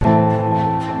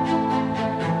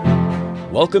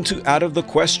Welcome to Out of the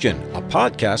Question, a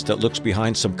podcast that looks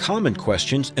behind some common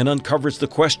questions and uncovers the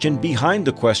question behind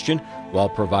the question while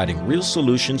providing real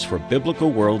solutions for biblical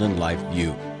world and life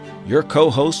view. Your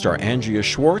co-hosts are Andrea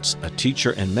Schwartz, a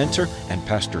teacher and mentor, and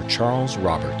Pastor Charles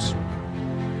Roberts.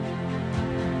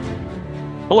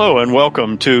 Hello and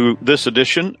welcome to this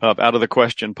edition of Out of the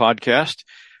Question podcast.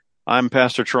 I'm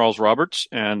Pastor Charles Roberts,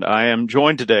 and I am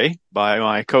joined today by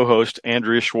my co-host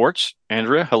Andrea Schwartz.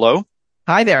 Andrea, hello.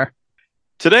 Hi there.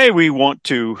 Today we want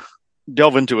to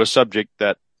delve into a subject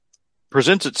that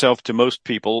presents itself to most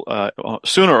people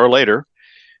sooner or later,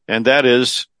 and that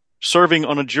is serving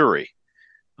on a jury.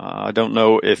 I don't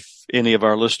know if any of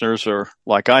our listeners are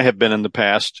like I have been in the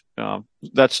past.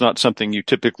 That's not something you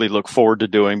typically look forward to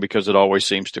doing because it always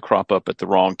seems to crop up at the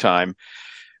wrong time.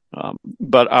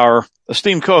 But our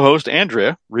esteemed co-host,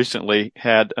 Andrea, recently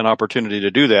had an opportunity to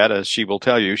do that. As she will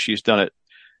tell you, she's done it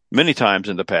many times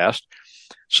in the past.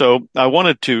 So I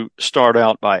wanted to start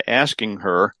out by asking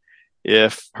her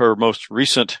if her most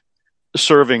recent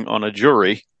serving on a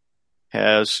jury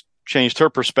has changed her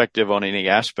perspective on any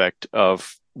aspect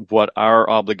of what our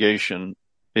obligation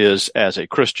is as a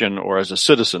Christian or as a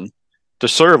citizen to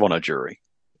serve on a jury.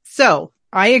 So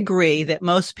I agree that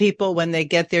most people, when they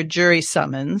get their jury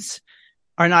summons,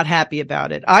 are not happy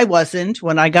about it. I wasn't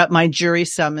when I got my jury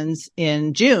summons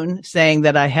in June saying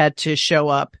that I had to show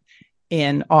up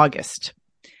in August.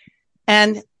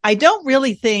 And I don't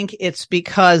really think it's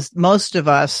because most of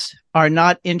us are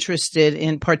not interested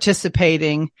in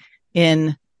participating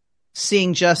in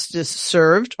seeing justice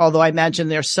served, although I imagine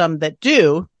there's some that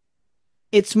do.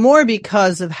 It's more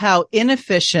because of how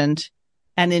inefficient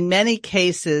and in many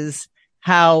cases,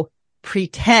 how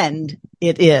pretend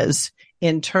it is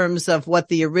in terms of what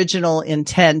the original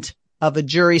intent of a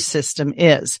jury system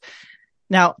is.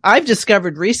 Now, I've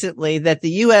discovered recently that the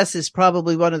U.S. is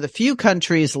probably one of the few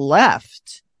countries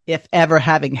left, if ever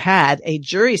having had a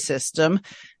jury system,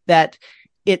 that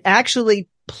it actually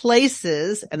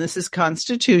places, and this is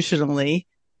constitutionally,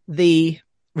 the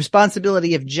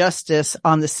responsibility of justice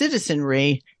on the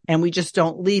citizenry, and we just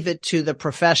don't leave it to the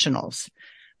professionals.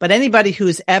 But anybody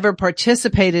who's ever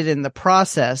participated in the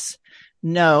process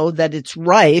know that it's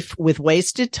rife with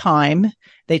wasted time.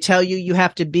 They tell you you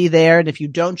have to be there, and if you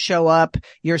don't show up,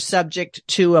 you're subject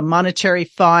to a monetary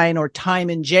fine or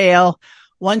time in jail.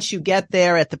 Once you get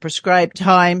there at the prescribed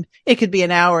time, it could be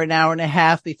an hour and a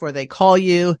half before they call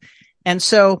you. And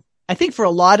so I think for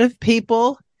a lot of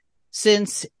people,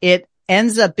 since it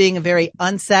ends up being a very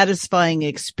unsatisfying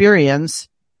experience,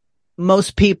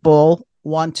 most people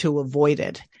want to avoid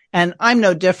it. And I'm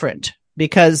no different,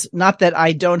 because not that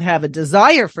I don't have a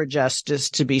desire for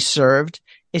justice to be served.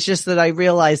 It's just that I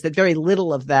realize that very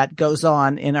little of that goes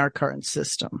on in our current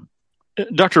system.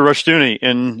 Dr. Rushdoony,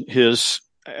 in his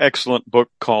excellent book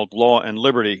called Law and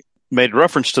Liberty, made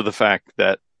reference to the fact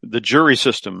that the jury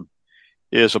system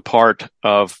is a part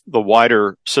of the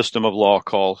wider system of law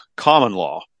called common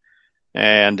law.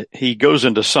 And he goes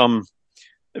into some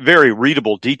very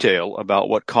readable detail about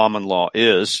what common law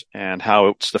is and how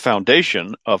it's the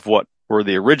foundation of what were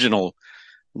the original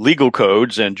legal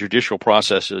codes and judicial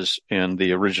processes in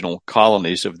the original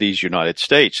colonies of these United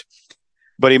States.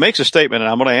 But he makes a statement,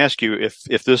 and I'm going to ask you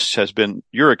if this has been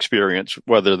your experience,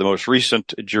 whether the most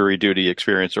recent jury duty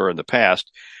experience or in the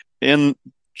past. In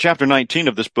chapter 19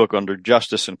 of this book, under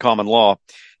Justice and Common Law,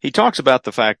 he talks about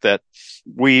the fact that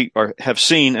we have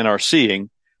seen and are seeing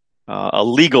a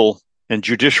legal and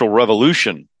judicial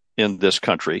revolution in this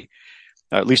country.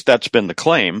 At least that's been the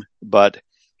claim. But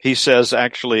he says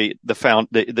actually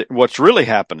what's really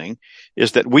happening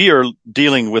is that we are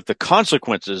dealing with the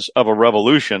consequences of a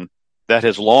revolution that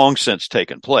has long since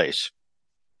taken place.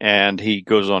 And he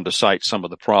goes on to cite some of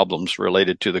the problems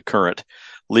related to the current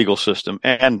legal system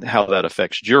and how that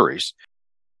affects juries.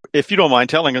 If you don't mind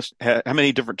telling us, how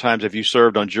many different times have you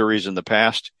served on juries in the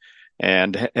past?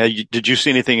 And did you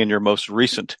see anything in your most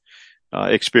recent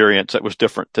experience that was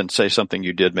different than, say, something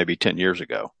you did maybe 10 years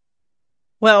ago?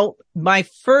 Well, my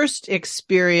first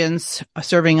experience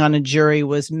serving on a jury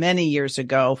was many years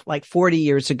ago, like 40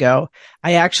 years ago.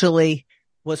 I actually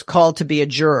was called to be a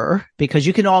juror, because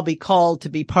you can all be called to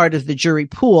be part of the jury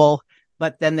pool,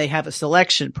 but then they have a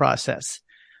selection process.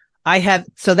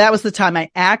 So that was the time I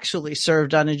actually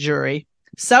served on a jury.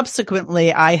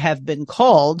 Subsequently, I have been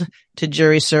called to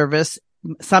jury service,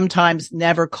 sometimes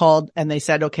never called, and they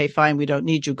said, okay, fine, we don't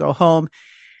need you, go home.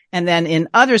 And then in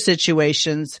other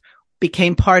situations,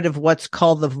 became part of what's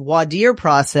called the voir dire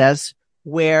process,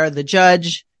 where the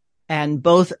judge and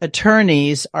both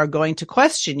attorneys are going to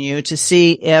question you to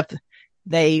see if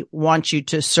they want you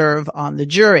to serve on the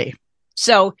jury.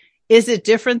 So is it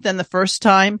different than the first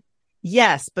time?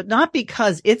 Yes, but not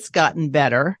because it's gotten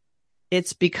better.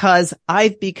 It's because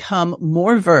I've become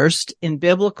more versed in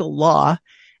biblical law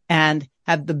and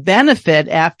have the benefit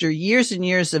after years and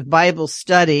years of Bible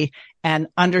study and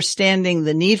understanding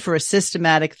the need for a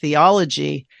systematic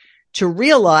theology to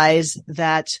realize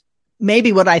that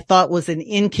maybe what I thought was an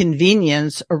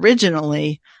inconvenience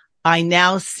originally, I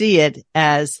now see it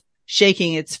as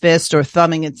shaking its fist or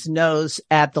thumbing its nose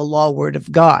at the law word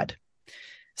of God.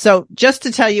 So just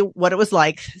to tell you what it was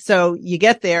like. So you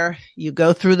get there, you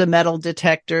go through the metal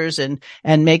detectors and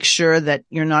make sure that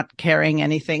you're not carrying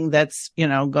anything that's,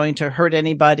 going to hurt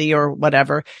anybody or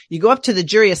whatever. You go up to the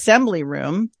jury assembly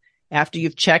room after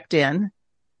you've checked in,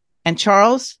 and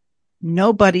Charles,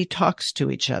 nobody talks to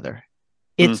each other.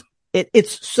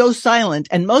 It's so silent,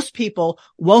 and most people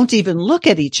won't even look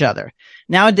at each other.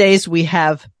 Nowadays we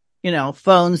have,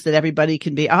 phones that everybody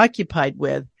can be occupied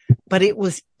with, but it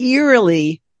was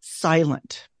eerily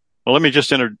silent. Well, let me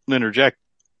just interject.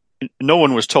 No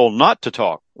one was told not to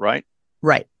talk, right?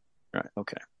 Right. Right.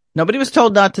 Okay. Nobody was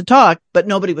told not to talk, but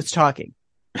nobody was talking.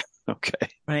 Okay.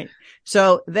 Right.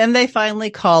 So then they finally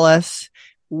call us.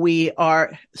 We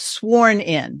are sworn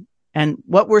in. And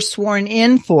what we're sworn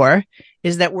in for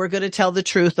is that we're going to tell the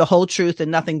truth, the whole truth,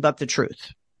 and nothing but the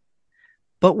truth.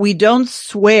 But we don't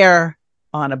swear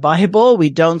on a Bible. We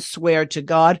don't swear to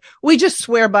God. We just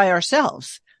swear by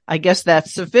ourselves. I guess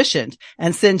that's sufficient.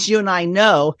 And since you and I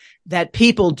know that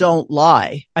people don't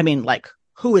lie, I mean, like,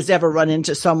 who has ever run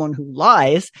into someone who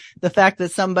lies? The fact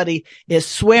that somebody is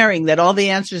swearing that all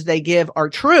the answers they give are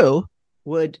true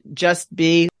would just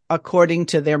be according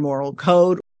to their moral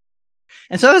code.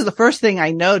 And so that was the first thing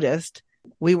I noticed.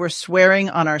 We were swearing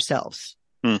on ourselves.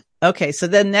 Okay. So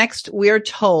then next we're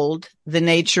told the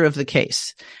nature of the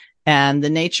case. And the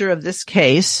nature of this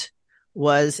case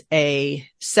was a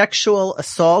sexual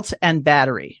assault and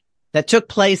battery that took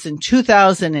place in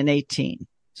 2018.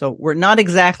 So we're not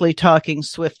exactly talking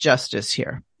swift justice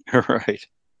here. Right.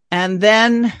 And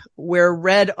then we're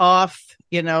read off,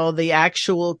 the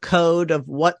actual code of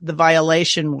what the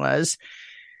violation was.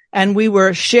 And it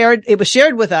was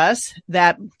shared with us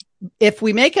that if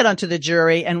we make it onto the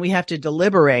jury and we have to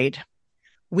deliberate,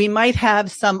 we might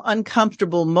have some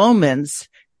uncomfortable moments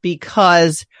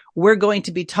because we're going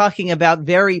to be talking about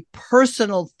very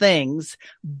personal things,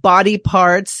 body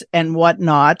parts and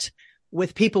whatnot,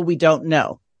 with people we don't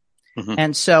know. Mm-hmm.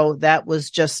 And so that was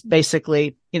just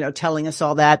basically, telling us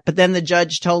all that. But then the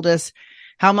judge told us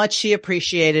how much she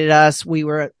appreciated us. We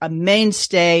were a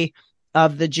mainstay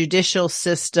of the judicial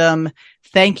system.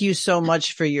 Thank you so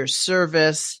much for your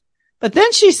service. But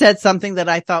then she said something that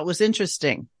I thought was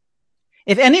interesting.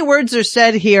 If any words are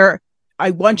said here,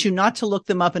 I want you not to look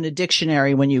them up in a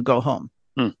dictionary when you go home.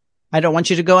 I don't want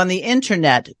you to go on the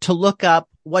internet to look up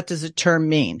what does a term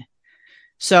mean.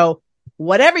 So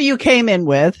whatever you came in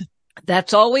with,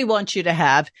 that's all we want you to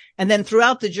have. And then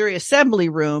throughout the jury assembly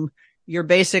room, you're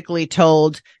basically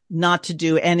told not to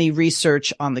do any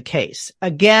research on the case.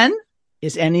 Again,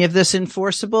 is any of this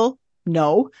enforceable?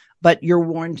 No, but you're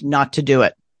warned not to do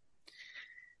it.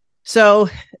 So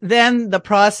then the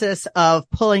process of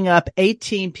pulling up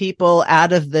 18 people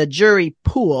out of the jury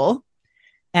pool,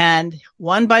 and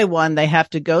one by one, they have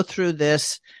to go through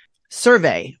this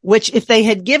survey, which if they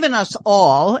had given us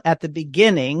all at the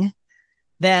beginning,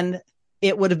 then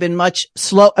it would have been much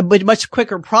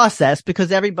quicker process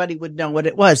because everybody would know what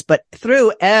it was. But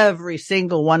through every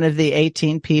single one of the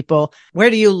 18 people, where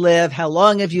do you live? How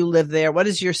long have you lived there? What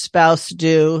does your spouse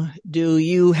do? Do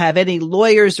you have any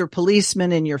lawyers or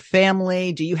policemen in your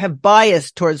family? Do you have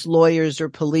bias towards lawyers or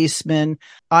policemen?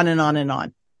 On and on and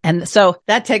on. And so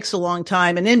that takes a long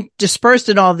time. And then dispersed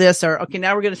in all this are, okay,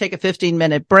 now we're going to take a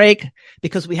 15-minute break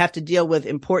because we have to deal with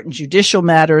important judicial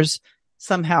matters.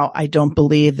 Somehow I don't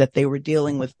believe that they were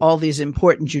dealing with all these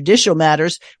important judicial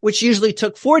matters, which usually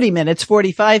took 40 minutes,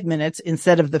 45 minutes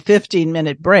instead of the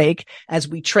 15-minute break as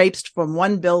we traipsed from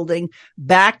one building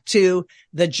back to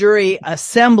the jury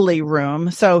assembly room.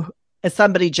 So as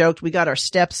somebody joked, we got our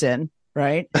steps in,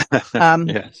 right?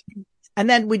 Yes. And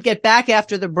then we'd get back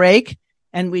after the break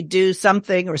and we'd do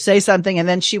something or say something. And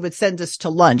then she would send us to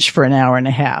lunch for an hour and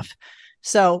a half.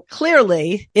 So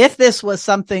clearly, if this was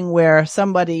something where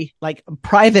somebody like a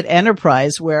private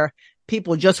enterprise where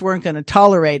people just weren't going to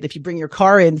tolerate if you bring your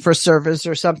car in for service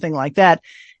or something like that,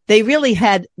 they really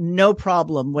had no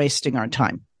problem wasting our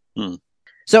time.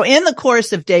 So in the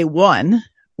course of day one,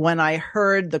 when I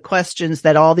heard the questions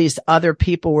that all these other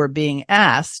people were being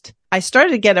asked, I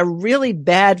started to get a really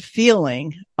bad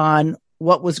feeling on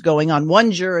what was going on.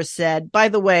 One juror said, by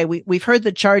the way, we've heard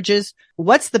the charges.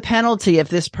 What's the penalty if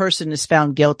this person is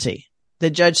found guilty?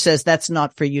 The judge says, that's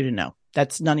not for you to know.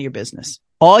 That's none of your business.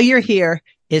 All you're here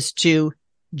is to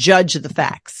judge the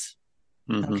facts.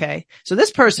 Mm-hmm. Okay. So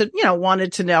this person,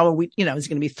 wanted to know, is he going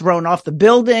to be thrown off the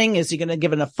building? Is he going to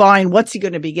give a fine? What's he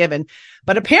going to be given?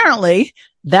 But apparently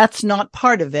that's not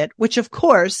part of it, which of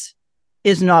course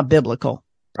is not biblical.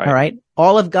 Right. All right.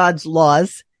 All of God's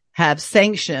laws have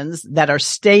sanctions that are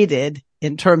stated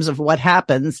in terms of what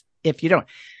happens if you don't.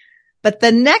 But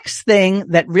the next thing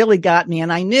that really got me,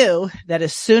 and I knew that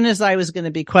as soon as I was going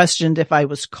to be questioned if I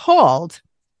was called,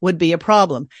 would be a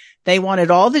problem. They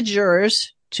wanted all the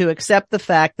jurors to accept the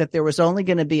fact that there was only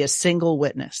going to be a single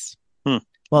witness.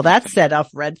 Well, that set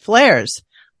off red flares.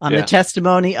 On the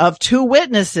testimony of 2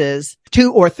 witnesses,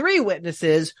 2 or 3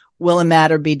 witnesses, will a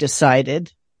matter be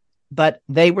decided? But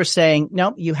they were saying,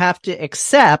 no, you have to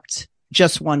accept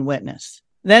just 1 witness.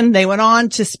 Then they went on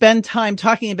to spend time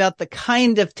talking about the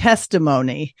kind of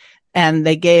testimony, and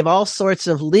they gave all sorts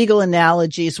of legal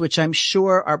analogies, which I'm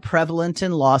sure are prevalent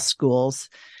in law schools,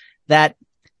 that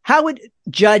how would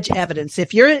judge evidence?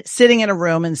 If you're sitting in a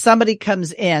room and somebody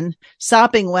comes in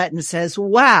sopping wet and says,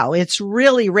 wow, it's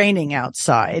really raining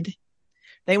outside.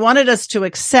 They wanted us to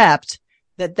accept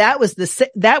that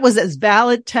was as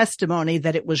valid testimony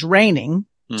that it was raining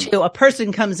to a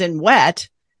person comes in wet,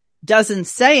 doesn't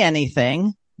say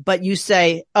anything, but you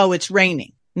say, oh, it's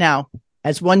raining. Now,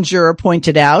 as one juror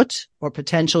pointed out, or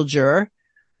potential juror,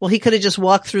 well, he could have just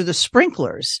walked through the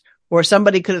sprinklers, or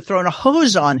somebody could have thrown a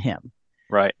hose on him.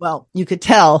 Right. Well, you could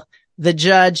tell the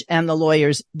judge and the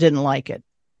lawyers didn't like it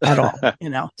at all,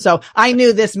 So I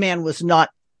knew this man was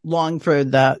not long for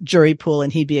the jury pool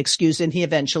and he'd be excused, and he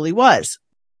eventually was.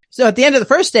 So at the end of the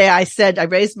first day, I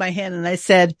raised my hand and I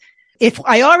said, if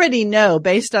I already know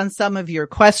based on some of your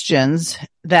questions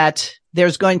that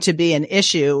there's going to be an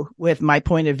issue with my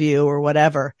point of view or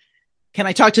whatever, can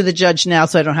I talk to the judge now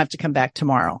so I don't have to come back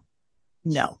tomorrow?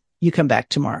 No, you come back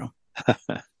tomorrow.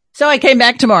 So I came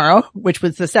back tomorrow, which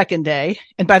was the second day.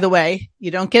 And by the way,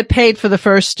 you don't get paid for the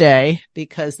first day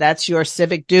because that's your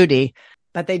civic duty,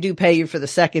 but they do pay you for the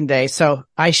second day. So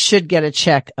I should get a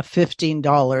check of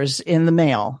 $15 in the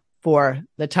mail for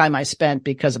the time I spent,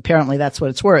 because apparently that's what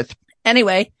it's worth.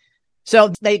 Anyway,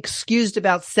 so they excused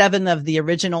about 7 of the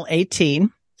original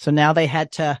 18. So now they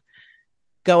had to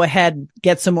go ahead,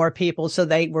 get some more people. So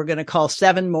they were going to call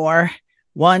 7 more.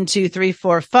 1, 2, 3,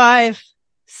 4, 5,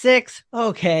 6.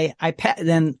 Okay.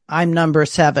 Then I'm number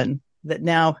 7, that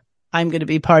now I'm going to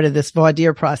be part of this voir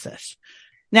dire process.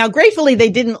 Now, gratefully,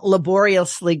 they didn't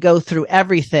laboriously go through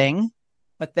everything.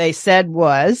 What they said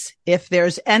was, if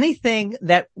there's anything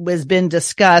that was been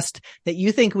discussed that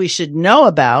you think we should know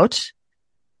about,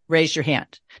 raise your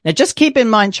hand. Now, just keep in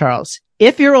mind, Charles,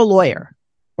 if you're a lawyer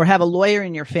or have a lawyer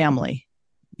in your family,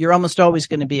 you're almost always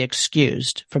going to be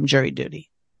excused from jury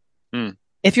duty.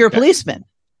 If you're a policeman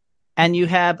and you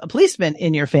have a policeman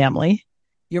in your family,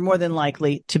 you're more than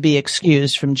likely to be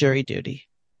excused from jury duty,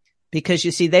 because you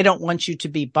see, they don't want you to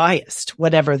be biased,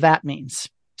 whatever that means.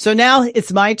 So now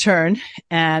it's my turn,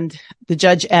 and the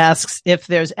judge asks if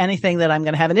there's anything that I'm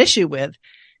going to have an issue with.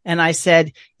 And I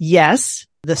said, yes,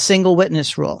 the single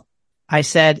witness rule. I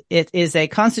said, it is a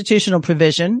constitutional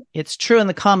provision. It's true in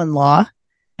the common law,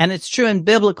 and it's true in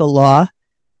biblical law,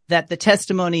 that the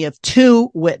testimony of 2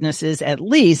 witnesses at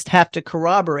least have to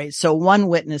corroborate. So 1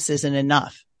 witness isn't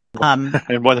enough. And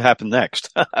what happened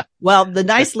next? Well, the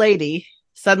nice lady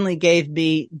suddenly gave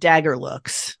me dagger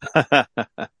looks.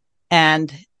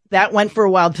 And that went for a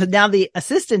while. So now the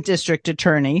assistant district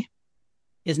attorney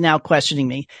is now questioning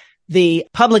me. The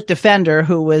public defender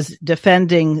who was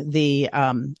defending the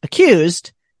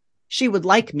accused, she would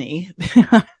like me,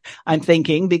 I'm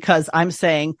thinking, because I'm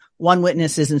saying 1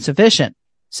 witness isn't sufficient.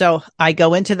 So I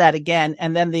go into that again.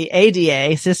 And then the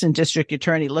ADA, assistant district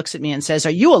attorney, looks at me and says, are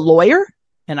you a lawyer?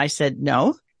 And I said,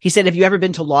 no. He said, have you ever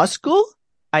been to law school?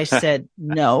 I said,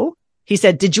 no. He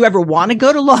said, did you ever want to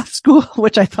go to law school?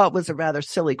 Which I thought was a rather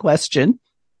silly question.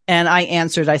 And I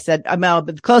answered, I said, but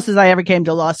the closest I ever came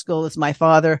to law school is my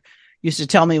father used to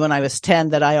tell me when I was 10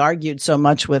 that I argued so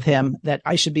much with him that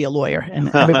I should be a lawyer.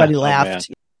 And everybody laughed.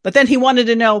 Oh, but then he wanted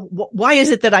to know, why is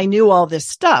it that I knew all this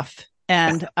stuff?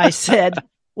 And I said,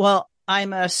 well,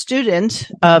 I'm a student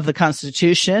of the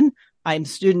Constitution. I'm a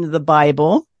student of the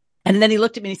Bible. And then he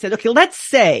looked at me and he said, okay, let's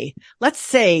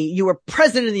say you were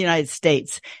president of the United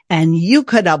States and you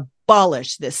could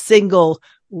abolish this single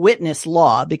witness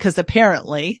law, because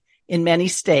apparently in many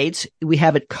states, we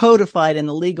have it codified in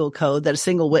the legal code that a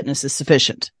single witness is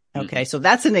sufficient. Okay. So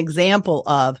that's an example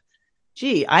of,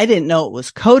 gee, I didn't know it was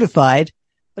codified,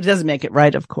 but it doesn't make it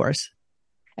right, of course.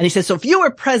 And he said, so if you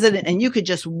were president and you could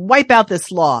just wipe out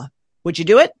this law, would you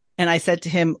do it? And I said to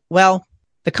him, well,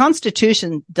 The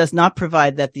Constitution does not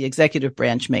provide that the executive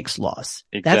branch makes laws.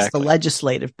 Exactly. That's the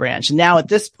legislative branch. And now at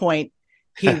this point,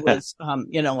 he was,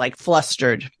 like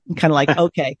flustered, kind of like,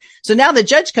 okay. So now the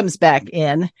judge comes back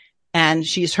in and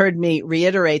she's heard me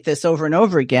reiterate this over and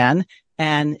over again.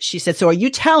 And she said, so are you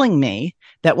telling me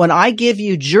that when I give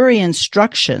you jury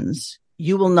instructions,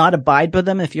 you will not abide by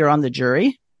them if you're on the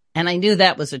jury? And I knew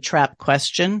that was a trap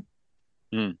question.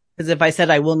 Because if I said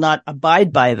I will not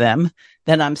abide by them,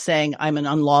 then I'm saying I'm an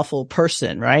unlawful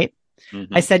person, right?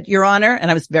 Mm-hmm. I said, Your Honor,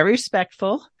 and I was very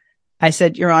respectful. I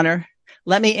said, Your Honor,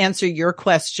 let me answer your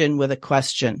question with a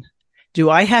question. Do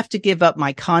I have to give up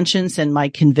my conscience and my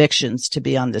convictions to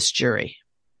be on this jury?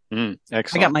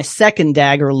 Excellent. I got my second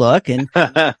dagger look and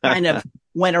kind of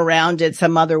went around it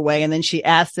some other way. And then she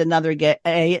asked another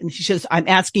and she says, I'm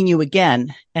asking you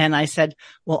again. And I said,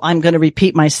 well, I'm going to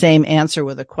repeat my same answer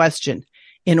with a question.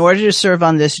 In order to serve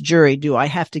on this jury, do I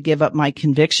have to give up my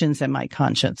convictions and my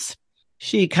conscience?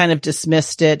 She kind of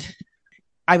dismissed it.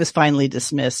 I was finally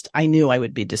dismissed. I knew I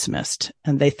would be dismissed.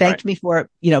 And they thanked me for,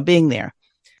 being there.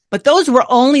 But those were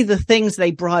only the things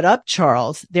they brought up,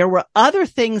 Charles. There were other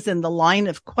things in the line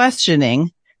of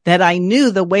questioning that I knew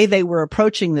the way they were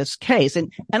approaching this case.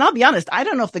 And I'll be honest, I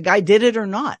don't know if the guy did it or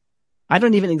not. I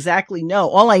don't even exactly know.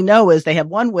 All I know is they have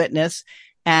one witness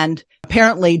and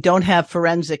apparently don't have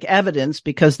forensic evidence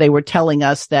because they were telling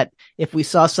us that if we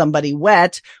saw somebody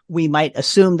wet, we might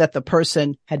assume that the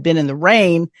person had been in the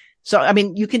rain. So,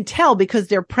 you can tell because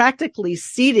they're practically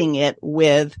seeding it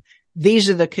with, these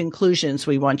are the conclusions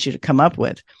we want you to come up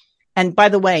with. And by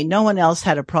the way, no one else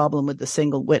had a problem with the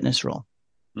single witness rule.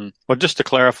 Well, just to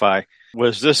clarify,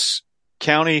 was this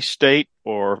county, state,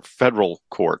 or federal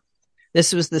court?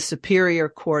 This was the Superior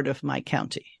Court of my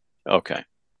county. Okay.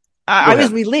 I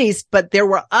was released, but there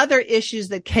were other issues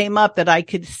that came up that I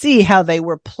could see how they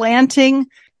were planting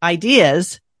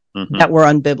ideas that were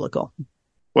unbiblical.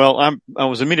 Well, I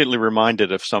was immediately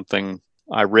reminded of something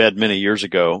I read many years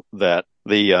ago that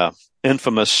the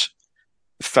infamous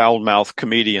foul-mouthed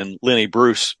comedian Lenny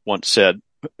Bruce once said,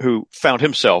 who found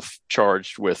himself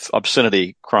charged with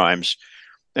obscenity crimes,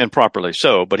 and properly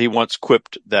so, but he once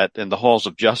quipped that in the halls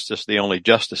of justice, the only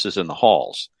justice is in the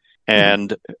halls.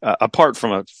 And apart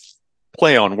from a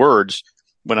play on words,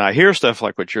 when I hear stuff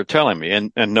like what you're telling me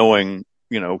and knowing,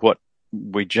 what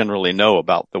we generally know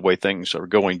about the way things are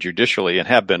going judicially and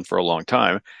have been for a long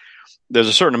time, there's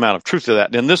a certain amount of truth to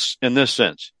that in this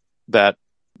sense, that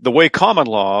the way common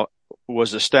law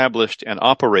was established and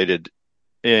operated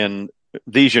in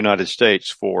these United States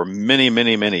for many,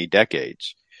 many, many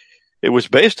decades, it was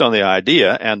based on the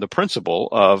idea and the principle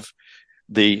of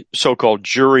the so-called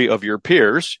jury of your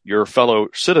peers, your fellow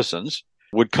citizens,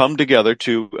 would come together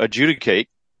to adjudicate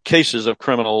cases of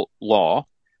criminal law.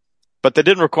 But that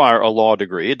didn't require a law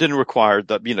degree. It didn't require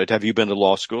to have you been to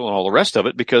law school and all the rest of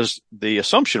it, because the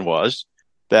assumption was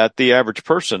that the average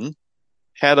person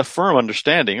had a firm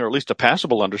understanding, or at least a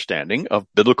passable understanding, of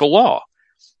biblical law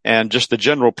and just the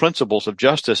general principles of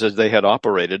justice as they had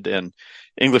operated in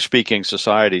English-speaking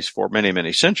societies for many,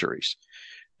 many centuries.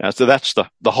 So that's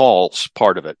the halls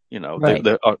part of it, right.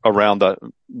 Around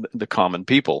the common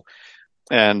people.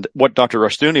 And what Dr.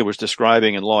 Rushdoony was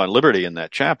describing in Law and Liberty in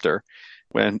that chapter,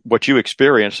 when what you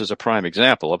experienced is a prime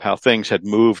example of how things had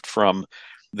moved from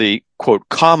the, quote,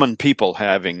 common people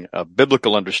having a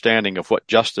biblical understanding of what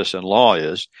justice and law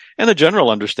is, and a general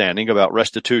understanding about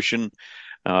restitution,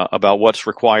 about what's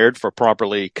required for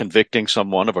properly convicting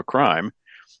someone of a crime,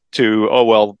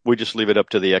 to, we just leave it up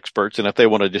to the experts. And if they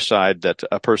want to decide that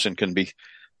a person can be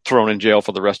thrown in jail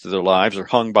for the rest of their lives or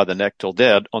hung by the neck till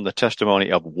dead on the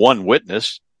testimony of one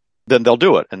witness, then they'll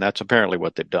do it. And that's apparently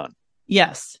what they've done.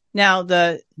 Yes. Now,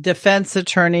 the defense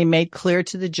attorney made clear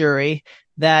to the jury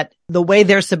that the way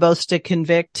they're supposed to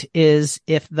convict is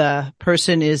if the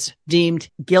person is deemed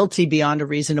guilty beyond a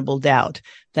reasonable doubt,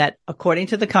 that according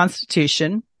to the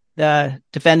Constitution, the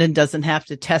defendant doesn't have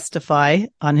to testify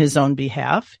on his own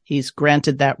behalf. He's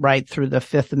granted that right through the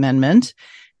Fifth Amendment,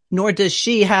 nor does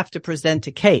she have to present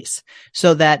a case,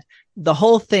 so that the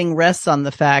whole thing rests on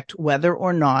the fact whether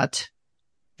or not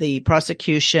the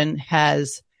prosecution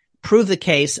has proved the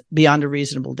case beyond a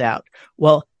reasonable doubt.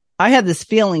 Well, I had this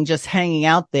feeling just hanging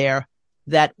out there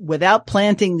that without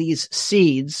planting these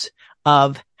seeds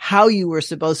of how you were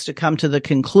supposed to come to the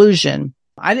conclusion,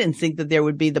 I didn't think that there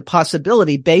would be the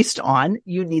possibility based on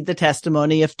you need the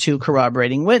testimony of two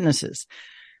corroborating witnesses.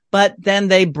 But then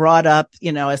they brought up,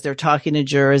 as they're talking to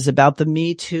jurors about the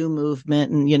Me Too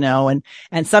movement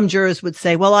and some jurors would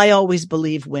say, well, I always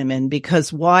believe women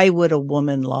because why would a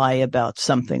woman lie about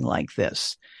something like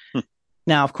this?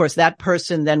 Now, of course, that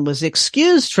person then was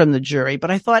excused from the jury,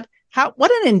 but I thought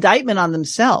what an indictment on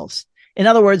themselves. In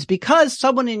other words, because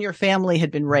someone in your family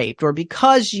had been raped, or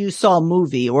because you saw a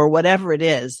movie or whatever it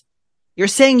is, you're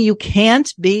saying you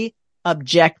can't be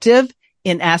objective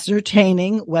in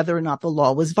ascertaining whether or not the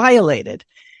law was violated.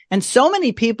 And so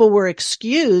many people were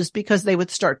excused because they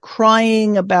would start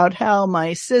crying about how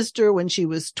my sister, when she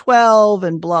was 12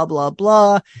 and blah, blah,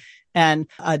 blah. And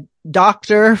a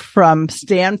doctor from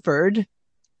Stanford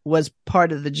was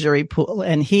part of the jury pool,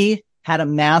 and he had a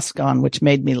mask on, which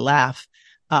made me laugh.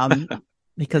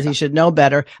 Because he should know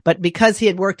better, but because he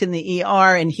had worked in the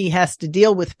ER and he has to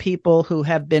deal with people who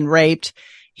have been raped,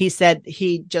 he said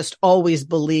he just always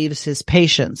believes his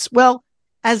patients. Well,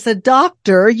 as a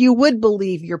doctor, you would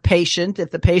believe your patient. If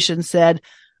the patient said,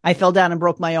 I fell down and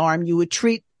broke my arm, you would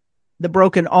treat the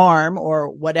broken arm or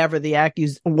whatever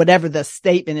whatever the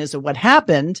statement is of what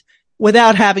happened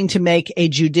without having to make a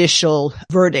judicial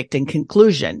verdict and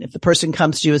conclusion. If the person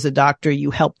comes to you as a doctor,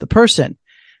 you help the person.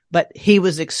 But he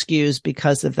was excused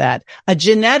because of that. A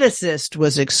geneticist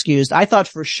was excused. I thought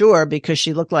for sure because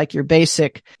she looked like your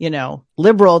basic,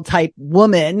 liberal type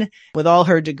woman with all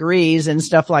her degrees and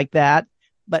stuff like that.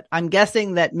 But I'm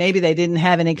guessing that maybe they didn't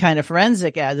have any kind of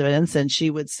forensic evidence, and she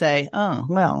would say, oh,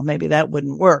 well, maybe that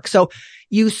wouldn't work. So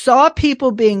you saw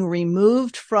people being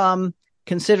removed from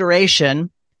consideration.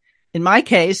 In my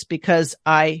case, because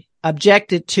I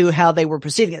objected to how they were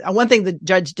proceeding. One thing the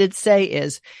judge did say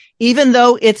is, even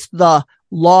though it's the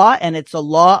law and it's a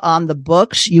law on the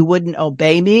books, you wouldn't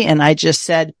obey me. And I just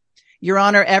said, Your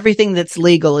Honor, everything that's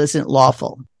legal isn't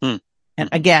lawful. And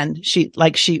again, she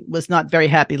was not a very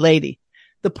happy lady.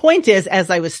 The point is,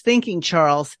 as I was thinking,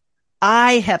 Charles,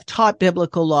 I have taught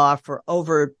biblical law for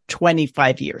over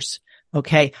 25 years.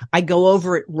 Okay. I go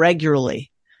over it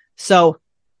regularly. So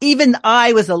even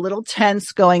I was a little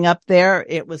tense going up there.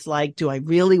 It was like, do I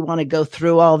really want to go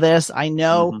through all this? I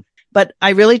know, but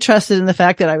I really trusted in the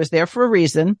fact that I was there for a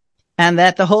reason and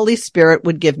that the Holy Spirit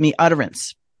would give me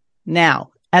utterance.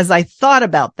 Now, as I thought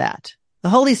about that, the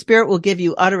Holy Spirit will give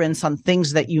you utterance on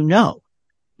things that you know.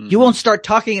 You won't start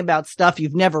talking about stuff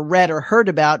you've never read or heard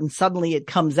about and suddenly it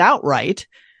comes out right.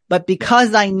 But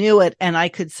because I knew it and I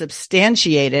could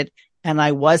substantiate it, and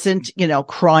I wasn't,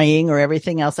 crying or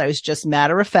everything else. I was just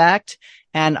matter of fact.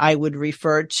 And I would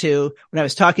refer to, when I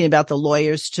was talking about the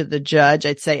lawyers to the judge,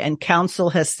 I'd say, and counsel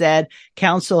has said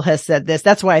this.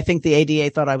 That's why I think the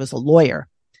ADA thought I was a lawyer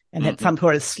and had some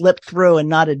sort of slipped through and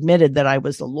not admitted that I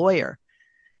was a lawyer.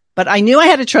 But I knew I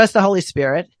had to trust the Holy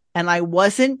Spirit, and I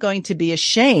wasn't going to be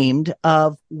ashamed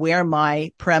of where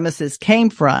my premises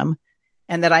came from,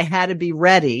 and that I had to be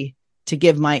ready to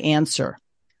give my answer.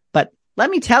 Let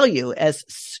me tell you, as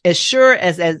sure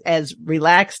as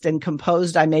relaxed and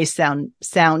composed I may sound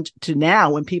to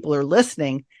now when people are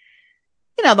listening,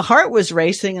 the heart was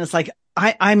racing and it's like,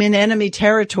 I'm in enemy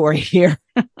territory here.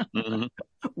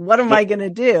 What am I going to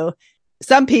do?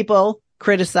 Some people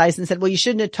criticized and said, well, you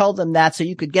shouldn't have told them that so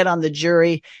you could get on the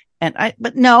jury.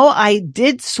 But no, I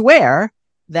did swear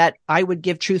that I would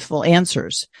give truthful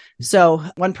answers. So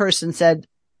one person said,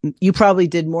 you probably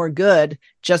did more good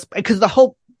just because the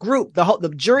whole group,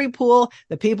 the jury pool,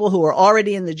 the people who were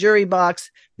already in the jury box,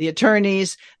 the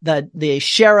attorneys, the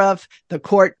sheriff, the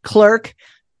court clerk.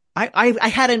 I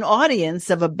had an audience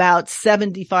of about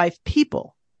 75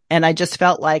 people, and I just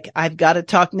felt like I've got to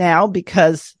talk now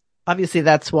because obviously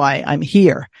that's why I'm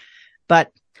here.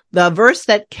 But the verse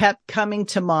that kept coming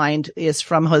to mind is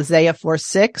from Hosea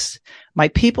 4:6. My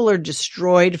people are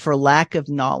destroyed for lack of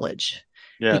knowledge.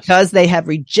 Yes. Because they have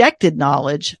rejected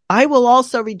knowledge, I will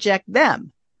also reject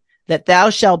them. That thou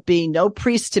shalt be no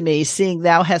priest to me, seeing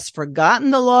thou hast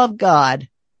forgotten the law of God,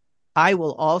 I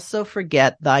will also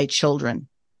forget thy children.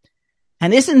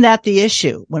 And isn't that the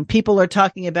issue when people are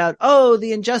talking about,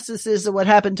 the injustices of what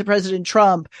happened to President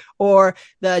Trump or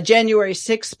the January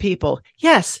 6th people?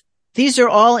 Yes, these are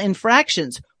all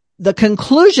infractions. The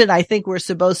conclusion I think we're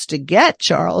supposed to get,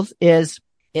 Charles, is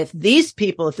if this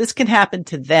can happen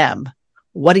to them,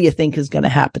 what do you think is going to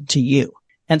happen to you?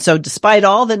 And so despite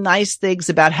all the nice things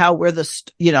about how we're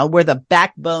the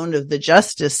backbone of the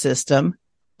justice system,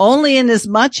 only in as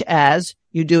much as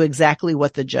you do exactly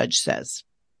what the judge says.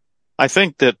 I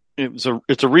think that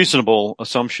it's a reasonable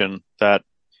assumption that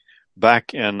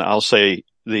back in, I'll say,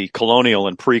 the colonial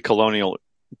and pre-colonial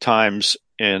times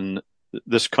in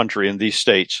this country, in these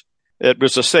states, it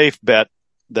was a safe bet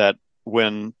that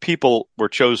when people were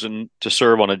chosen to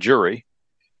serve on a jury,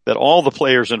 that all the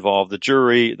players involved, the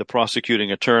jury, the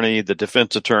prosecuting attorney, the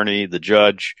defense attorney, the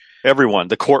judge, everyone,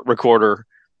 the court recorder,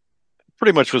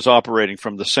 pretty much was operating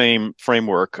from the same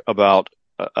framework about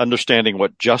understanding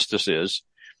what justice is.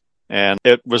 And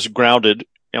it was grounded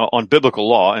on biblical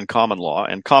law and common law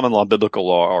and biblical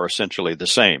law are essentially the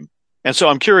same. And so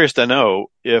I'm curious to know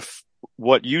if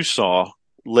what you saw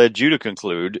led you to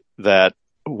conclude that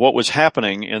what was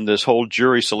happening in this whole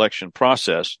jury selection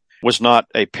process was not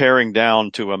a paring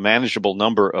down to a manageable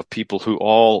number of people who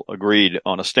all agreed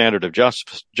on a standard of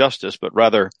justice, but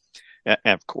rather,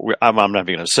 I'm not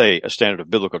even going to say a standard of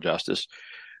biblical justice,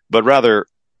 but rather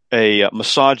a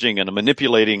massaging and a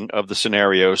manipulating of the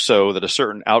scenario so that a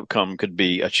certain outcome could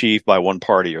be achieved by one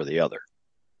party or the other.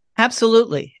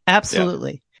 Absolutely.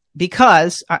 Absolutely. Yeah.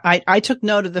 Because I took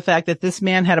note of the fact that this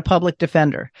man had a public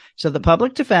defender. So the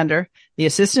public defender, the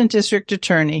assistant district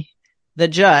attorney, the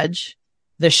judge,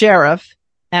 the sheriff,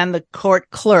 and the court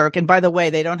clerk. And by the way,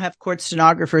 they don't have court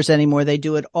stenographers anymore. They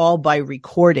do it all by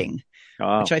recording,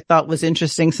 which I thought was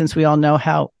interesting since we all know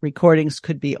how recordings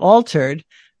could be altered.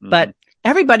 Mm-hmm. But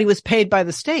everybody was paid by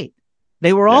the state.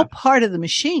 They were all part of the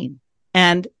machine.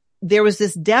 And there was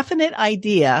this definite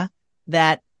idea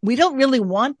that we don't really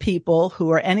want people who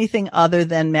are anything other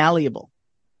than malleable.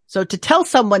 So to tell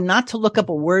someone not to look up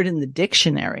a word in the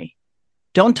dictionary,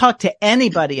 don't talk to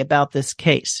anybody about this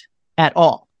case at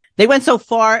all. They went so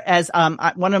far as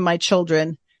one of my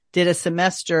children did a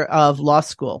semester of law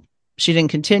school. She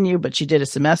didn't continue, but she did a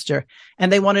semester.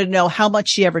 And they wanted to know how much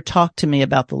she ever talked to me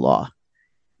about the law.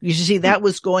 You see, that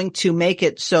was going to make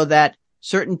it so that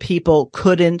certain people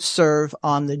couldn't serve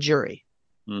on the jury.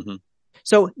 Mm-hmm.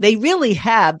 So they really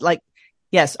had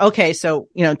yes, okay, so,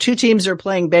 two teams are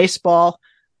playing baseball.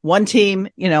 One team,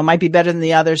 might be better than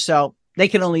the other, so they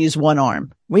can only use one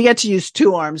arm. We get to use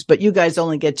two arms, but you guys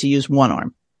only get to use one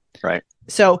arm. Right.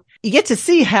 So you get to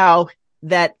see how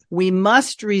that we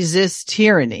must resist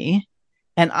tyranny.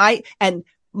 And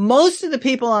most of the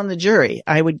people on the jury,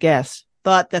 I would guess,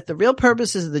 thought that the real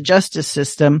purposes of the justice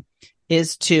system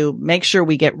is to make sure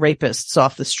we get rapists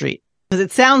off the street. Because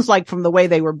it sounds like from the way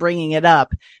they were bringing it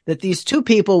up that these two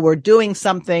people were doing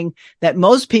something that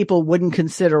most people wouldn't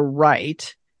consider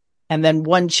right. And then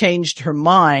one changed her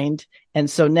mind. And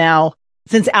so now,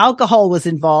 since alcohol was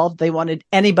involved, they wanted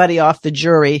anybody off the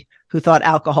jury who thought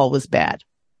alcohol was bad.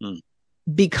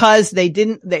 Because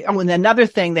another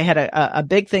thing, they had a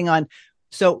big thing on.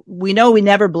 So we know we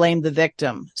never blame the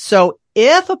victim. So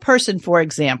if a person, for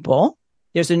example,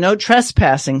 there's a no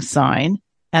trespassing sign,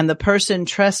 and the person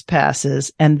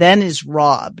trespasses and then is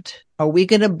robbed, are we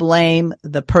going to blame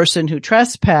the person who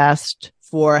trespassed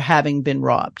for having been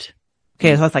robbed?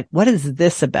 Okay, so I was like, what is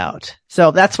this about?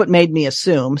 So that's what made me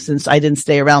assume, since I didn't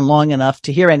stay around long enough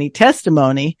to hear any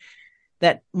testimony,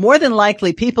 that more than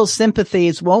likely people's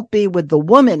sympathies won't be with the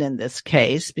woman in this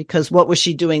case, because what was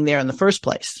she doing there in the first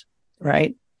place,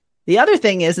 right? The other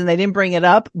thing is, and they didn't bring it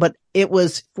up, but it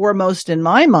was foremost in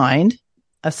my mind,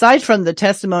 aside from the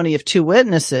testimony of two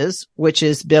witnesses, which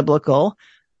is biblical,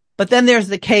 but then there's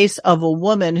the case of a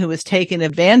woman who was taken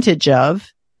advantage of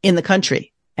in the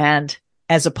country. And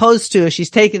as opposed to if she's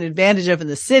taken advantage of in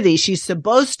the city, she's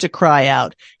supposed to cry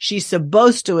out. She's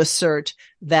supposed to assert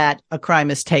that a crime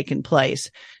has taken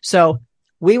place. So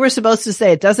we were supposed to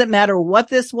say, it doesn't matter what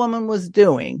this woman was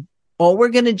doing. All we're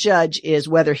going to judge is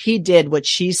whether he did what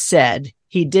she said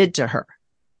he did to her.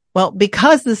 Well,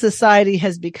 because the society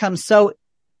has become so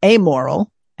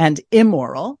amoral and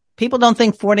immoral, people don't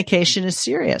think fornication is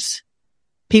serious.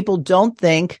 People don't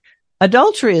think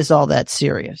adultery is all that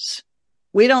serious.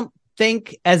 We don't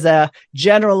think as a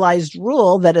generalized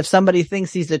rule that if somebody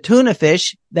thinks he's a tuna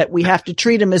fish, that we have to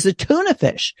treat him as a tuna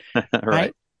fish.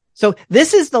 Right? So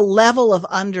this is the level of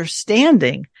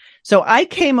understanding. So I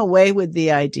came away with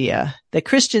the idea that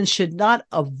Christians should not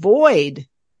avoid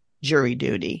jury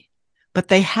duty, but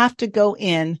they have to go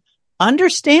in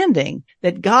understanding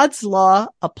that God's law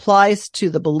applies to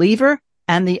the believer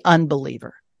and the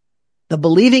unbeliever, the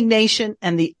believing nation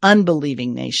and the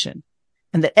unbelieving nation,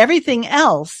 and that everything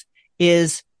else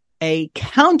is a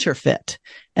counterfeit.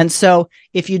 And so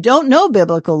if you don't know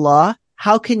biblical law,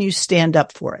 how can you stand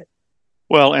up for it?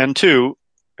 Well, and two,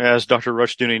 as Dr.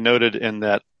 Rushdoony noted in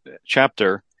that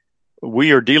chapter,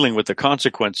 we are dealing with the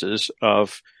consequences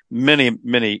of many,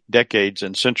 many decades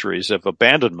and centuries of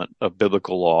abandonment of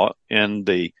biblical law in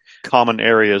the common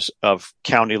areas of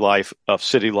county life, of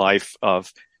city life,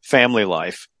 of family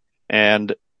life.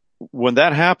 And when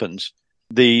that happens,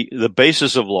 the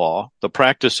basis of law, the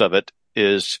practice of it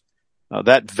is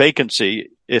that vacancy,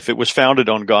 if it was founded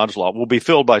on God's law, will be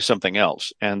filled by something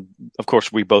else. And of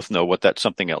course, we both know what that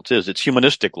something else is. It's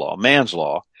humanistic law, man's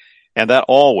law. And that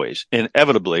always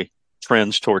inevitably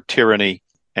trends toward tyranny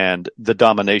and the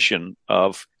domination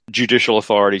of judicial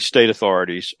authority, state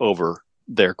authorities over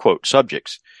their, quote,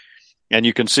 subjects. And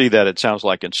you can see that it sounds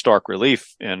like in stark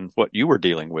relief in what you were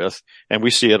dealing with. And we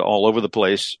see it all over the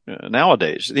place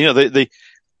nowadays. The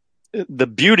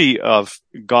beauty of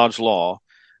God's law,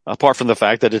 apart from the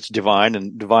fact that it's divine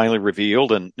and divinely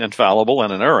revealed and infallible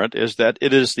and inerrant, is that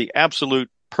it is the absolute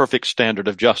perfect standard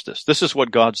of justice. This is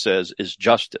what God says is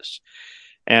justice.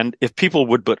 And if people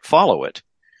would but follow it,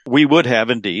 we would have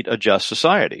indeed a just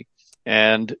society.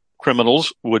 And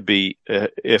criminals would be,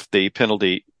 if the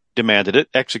penalty demanded it,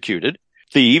 executed.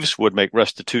 Thieves would make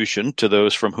restitution to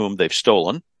those from whom they've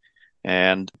stolen.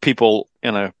 And people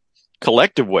in a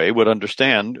collective way would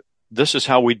understand this is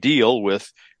how we deal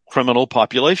with criminal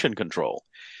population control.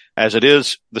 As it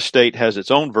is, the state has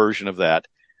its own version of that,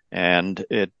 and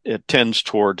it tends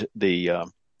toward the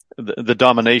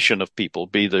domination of people,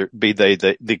 be they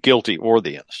the guilty or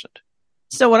the innocent.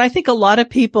 So what I think a lot of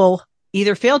people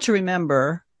either fail to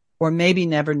remember or maybe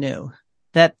never knew,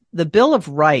 that the Bill of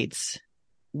Rights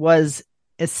was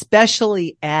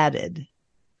especially added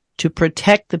to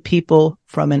protect the people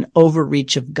from an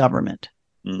overreach of government.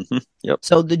 Mm-hmm. Yep.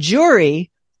 So the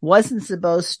jury wasn't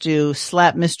supposed to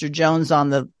slap Mr. Jones on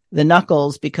the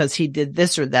knuckles because he did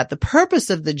this or that. The purpose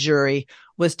of the jury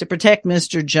was to protect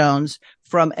Mr. Jones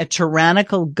from a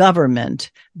tyrannical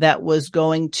government that was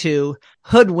going to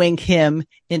hoodwink him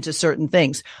into certain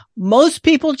things. Most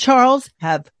people, Charles,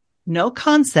 have no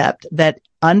concept that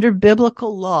under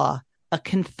biblical law, a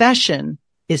confession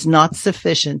is not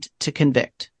sufficient to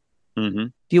convict. Mm-hmm.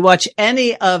 If you watch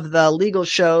any of the legal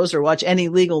shows or watch any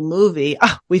legal movie,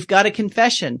 we've got a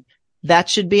confession. That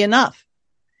should be enough.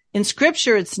 In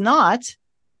scripture, it's not.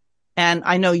 And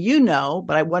I know you know,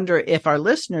 but I wonder if our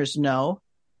listeners know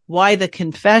why the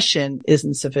confession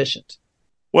isn't sufficient.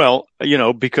 Well,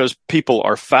 because people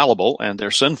are fallible and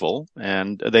they're sinful,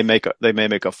 and they may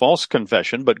make a false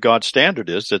confession, but God's standard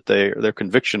is that their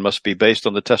conviction must be based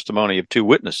on the testimony of two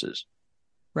witnesses.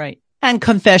 Right. And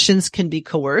confessions can be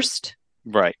coerced.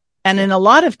 Right. And in a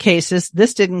lot of cases,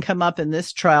 this didn't come up in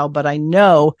this trial, but I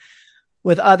know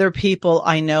with other people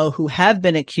I know who have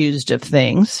been accused of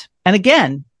things. And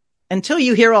again, until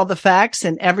you hear all the facts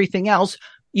and everything else,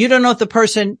 you don't know if the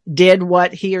person did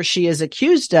what he or she is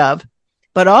accused of.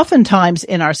 But oftentimes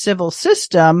in our civil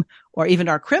system or even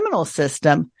our criminal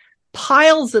system,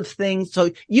 piles of things.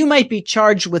 So you might be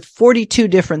charged with 42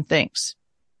 different things.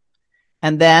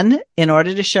 And then in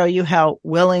order to show you how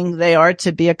willing they are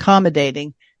to be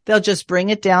accommodating, they'll just bring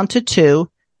it down to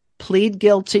 2, plead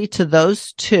guilty to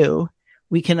those 2.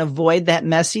 We can avoid that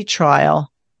messy trial.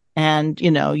 And,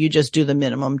 you just do the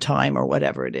minimum time or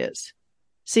whatever it is.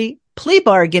 See, plea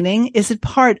bargaining isn't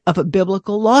part of a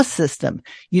biblical law system.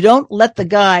 You don't let the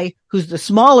guy who's the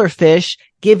smaller fish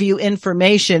give you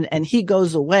information and he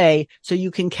goes away so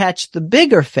you can catch the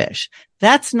bigger fish.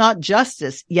 That's not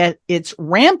justice, yet it's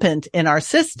rampant in our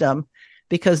system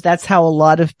because that's how a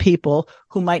lot of people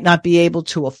who might not be able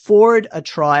to afford a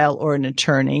trial or an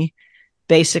attorney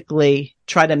basically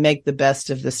try to make the best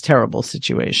of this terrible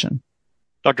situation.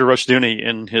 Dr. Rushdoony,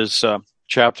 in his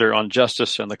chapter on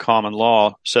justice and the common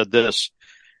law, said this: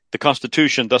 the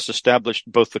Constitution thus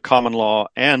established both the common law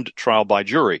and trial by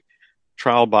jury.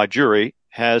 Trial by jury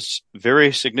has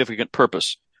very significant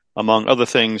purpose. Among other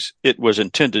things, it was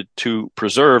intended to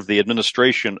preserve the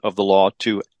administration of the law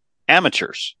to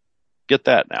amateurs. Get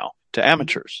that now, to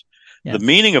amateurs. Yes. The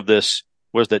meaning of this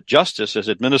was that justice as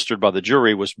administered by the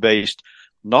jury was based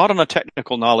not on a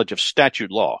technical knowledge of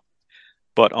statute law,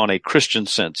 but on a Christian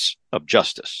sense of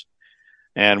justice.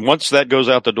 And once that goes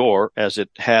out the door, as it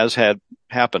has had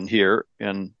happened here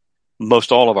in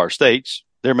most all of our states,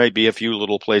 there may be a few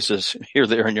little places here,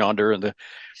 there, and yonder in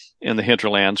the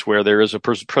hinterlands where there is a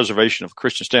preservation of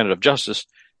Christian standard of justice.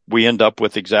 We end up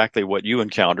with exactly what you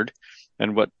encountered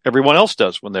and what everyone else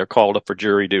does when they're called up for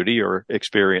jury duty or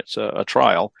experience a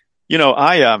trial.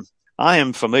 I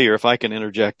am familiar, if I can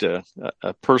interject a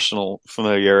personal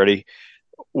familiarity.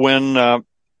 When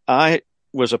I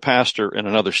was a pastor in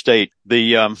another state,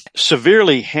 the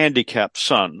severely handicapped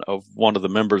son of one of the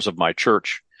members of my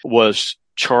church was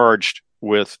charged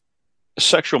with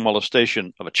sexual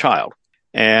molestation of a child.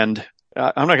 And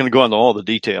I'm not going to go into all the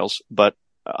details, but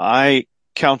I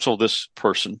counseled this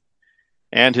person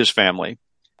and his family.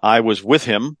 I was with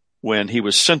him when he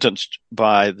was sentenced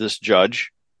by this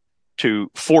judge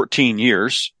to 14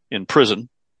 years in prison.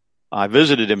 I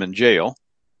visited him in jail.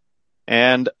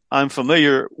 And I'm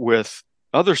familiar with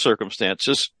other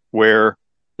circumstances where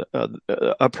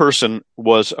a person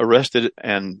was arrested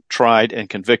and tried and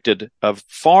convicted of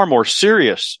far more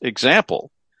serious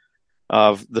example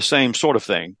of the same sort of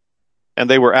thing, and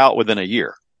they were out within a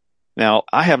year. Now,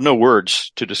 I have no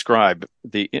words to describe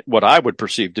what I would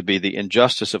perceive to be the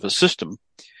injustice of a system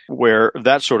where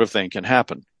that sort of thing can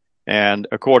happen. And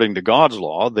according to God's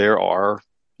law, there are,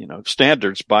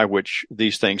 standards by which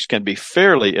these things can be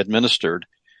fairly administered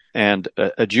and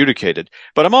adjudicated.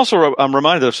 But I'm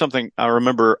reminded of something I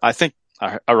remember.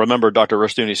 I remember Dr.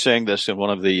 Rushdoony saying this in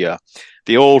one of the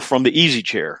old From the Easy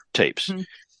Chair tapes. Mm-hmm.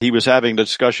 He was having a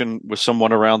discussion with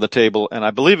someone around the table, and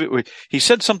I believe he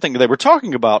said something. They were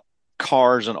talking about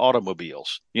cars and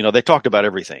automobiles. They talked about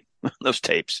everything, those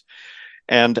tapes.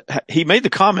 And he made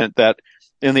the comment that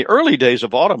in the early days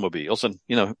of automobiles, and,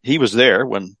 he was there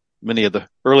when many of the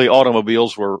early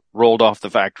automobiles were rolled off the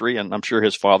factory, and I'm sure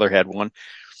his father had one,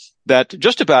 that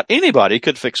just about anybody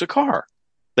could fix a car.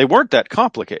 They weren't that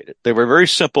complicated. They were very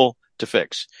simple to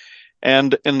fix.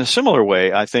 And in a similar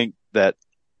way, I think that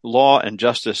law and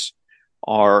justice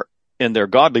are, in their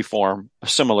godly form, a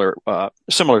similar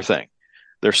thing.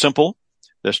 They're simple,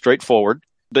 they're straightforward,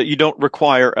 that you don't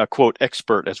require a, quote,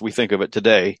 expert, as we think of it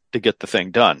today, to get the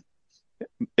thing done.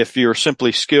 If you're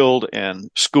simply skilled and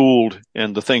schooled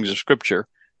in the things of Scripture,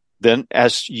 then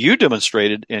as you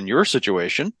demonstrated in your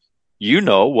situation, you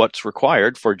know what's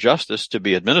required for justice to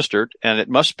be administered, and it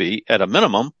must be, at a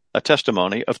minimum, a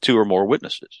testimony of 2 or more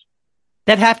witnesses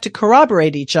that have to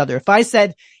corroborate each other. If I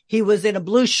said he was in a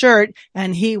blue shirt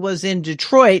and he was in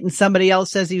Detroit, and somebody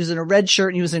else says he was in a red shirt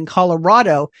and he was in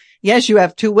Colorado, yes, you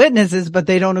have 2 witnesses, but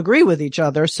they don't agree with each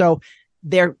other. So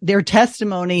their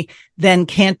testimony then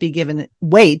can't be given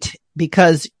weight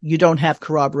because you don't have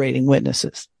corroborating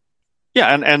witnesses.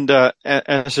 Yeah, and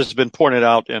as has been pointed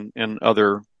out in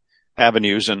other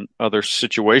avenues and other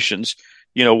situations,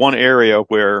 one area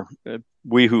where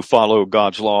we who follow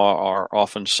God's law are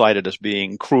often cited as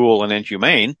being cruel and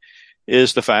inhumane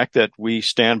is the fact that we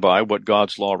stand by what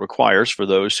God's law requires for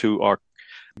those who are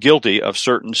guilty of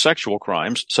certain sexual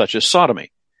crimes, such as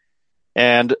sodomy.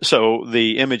 And so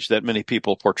the image that many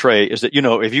people portray is that,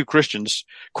 if you Christians,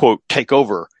 quote, take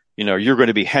over, you're going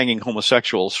to be hanging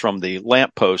homosexuals from the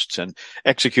lampposts and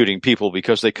executing people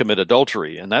because they commit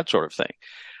adultery and that sort of thing.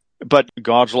 But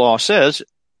God's law says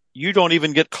you don't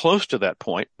even get close to that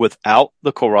point without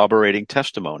the corroborating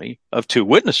testimony of 2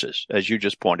 witnesses, as you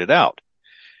just pointed out.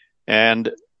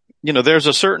 And, there's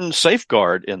a certain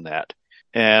safeguard in that.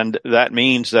 And that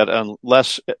means that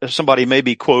unless somebody may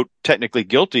be, quote, technically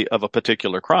guilty of a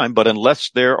particular crime, but unless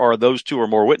there are those 2 or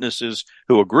more witnesses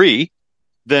who agree,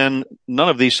 then none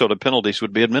of these sort of penalties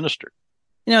would be administered.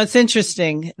 It's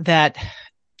interesting that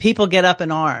people get up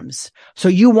in arms. So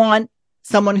you want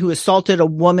someone who assaulted a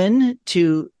woman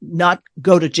to not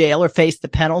go to jail or face the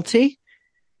penalty?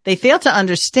 They fail to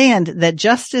understand that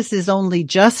justice is only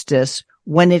justice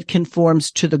when it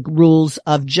conforms to the rules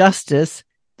of justice,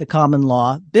 the common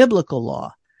law, biblical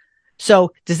law.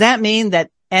 So does that mean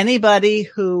that anybody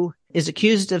who is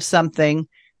accused of something,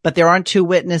 but there aren't 2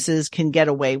 witnesses, can get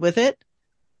away with it?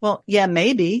 Well, yeah,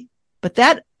 maybe, but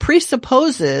that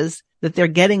presupposes that they're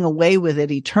getting away with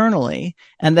it eternally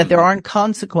and that there aren't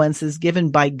consequences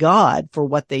given by God for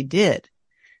what they did.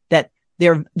 That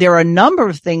there are a number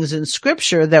of things in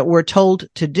Scripture that we're told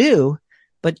to do,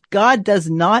 but God does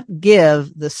not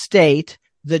give the state,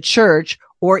 the church,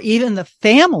 or even the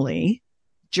family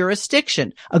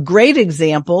jurisdiction. A great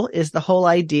example is the whole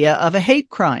idea of a hate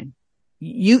crime.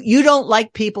 You don't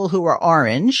like people who are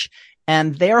orange,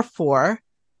 and therefore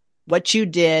what you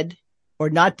did or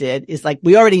not did is like,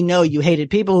 we already know you hated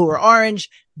people who are orange,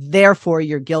 therefore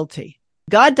you're guilty.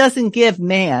 God doesn't give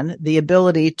man the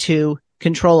ability to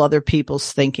control other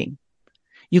people's thinking.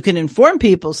 You can inform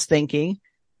people's thinking,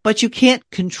 but you can't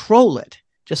control it.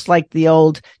 Just like the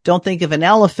old, don't think of an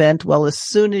elephant. Well, as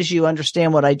soon as you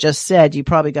understand what I just said, you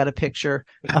probably got a picture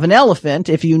of an elephant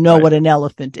if you know what an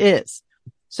elephant is.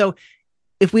 So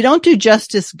if we don't do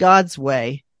justice God's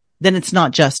way, then it's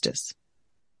not justice.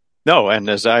 No, and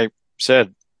as I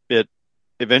said, it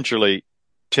eventually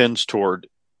tends toward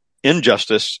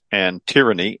injustice and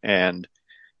tyranny and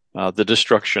the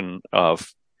destruction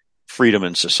of freedom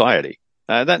in society.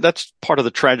 That's part of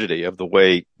the tragedy of the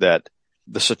way that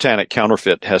the satanic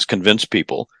counterfeit has convinced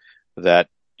people that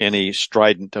any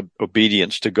strident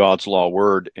obedience to God's law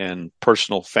word in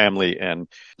personal, family, and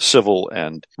civil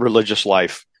and religious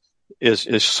life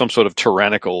is some sort of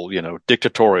tyrannical,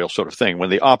 dictatorial sort of thing, when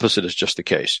the opposite is just the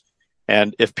case.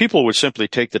 And if people would simply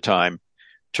take the time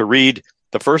to read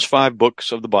the first 5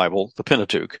 books of the Bible, the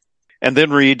Pentateuch, and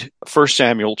then read 1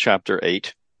 Samuel chapter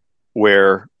 8,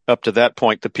 where up to that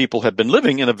point, the people had been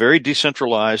living in a very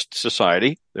decentralized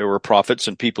society. There were prophets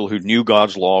and people who knew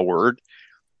God's law word.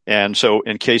 And so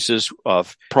in cases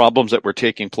of problems that were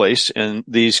taking place in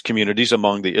these communities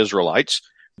among the Israelites,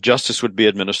 justice would be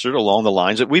administered along the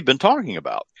lines that we've been talking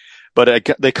about.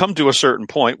 But they come to a certain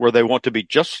point where they want to be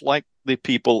just like the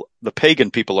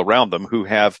pagan people around them who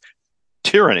have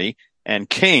tyranny and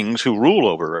kings who rule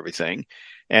over everything.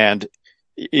 And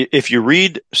if you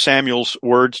read Samuel's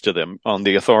words to them on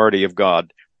the authority of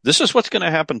God, this is what's going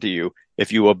to happen to you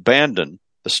if you abandon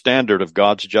the standard of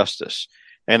God's justice.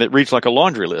 And it reads like a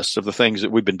laundry list of the things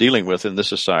that we've been dealing with in this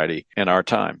society in our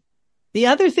time. The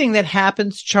other thing that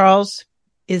happens, Charles,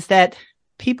 is that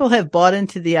people have bought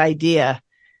into the idea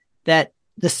that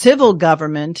the civil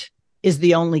government is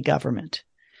the only government.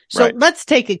 So Right. Let's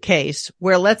take a case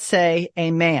where, let's say, a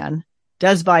man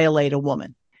does violate a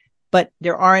woman, but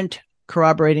there aren't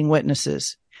corroborating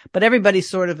witnesses. But everybody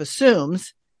sort of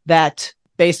assumes that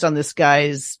based on this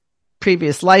guy's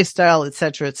previous lifestyle, et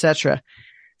cetera,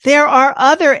 there are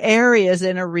other areas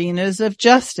and arenas of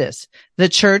justice. The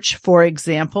church, for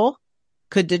example,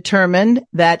 could determine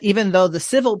that even though the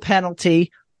civil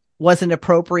penalty wasn't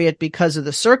appropriate because of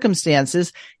the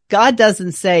circumstances, God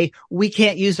doesn't say we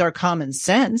can't use our common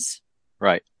sense.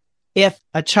 Right. If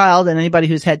a child, and anybody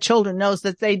who's had children knows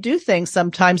that they do things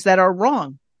sometimes that are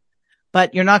wrong,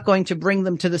 but you're not going to bring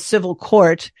them to the civil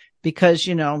court because,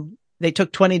 they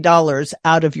took $20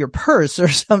 out of your purse or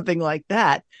something like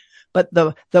that. But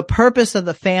the purpose of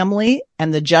the family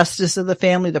and the justice of the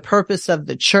family, the purpose of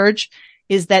the church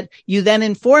is that you then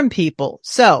inform people.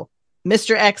 So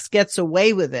Mr. X gets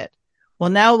away with it.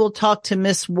 Well, now we'll talk to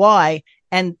Miss Y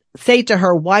and say to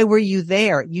her, why were you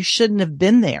there? You shouldn't have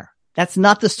been there. That's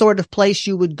not the sort of place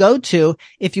you would go to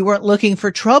if you weren't looking for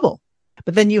trouble.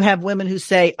 But then you have women who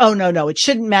say, oh, no, it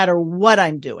shouldn't matter what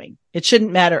I'm doing. It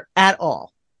shouldn't matter at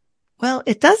all. Well,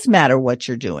 it does matter what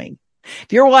you're doing.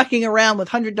 If you're walking around with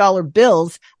 $100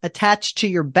 bills attached to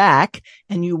your back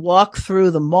and you walk through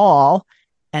the mall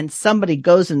and somebody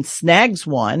goes and snags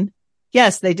one,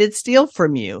 yes, they did steal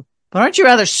from you. But aren't you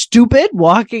rather stupid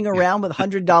walking around with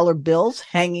 $100 bills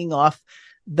hanging off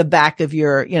the back of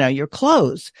your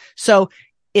clothes? So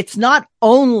it's not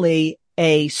only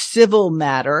a civil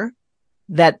matter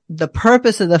that the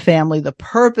purpose of the family, the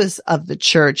purpose of the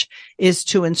church is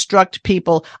to instruct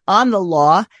people on the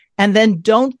law and then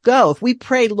don't go. If we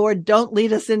pray, Lord, don't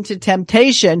lead us into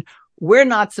temptation, we're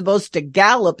not supposed to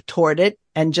gallop toward it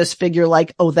and just figure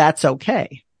like, oh, that's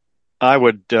okay. I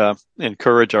would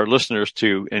encourage our listeners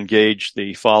to engage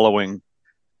the following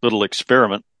little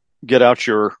experiment. Get out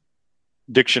your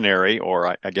dictionary,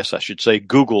 or I guess I should say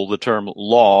Google the term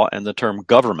law and the term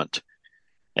government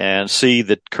and see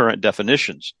the current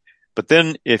definitions. But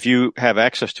then if you have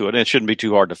access to it, and it shouldn't be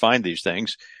too hard to find these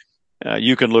things,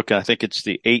 you can look, I think it's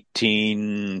the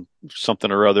 18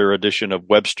 something or other edition of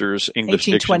Webster's English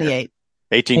Dictionary.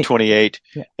 1828.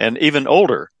 Yeah. And even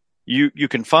older. You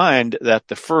can find that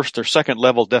the first or second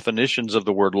level definitions of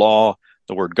the word law,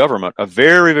 the word government, are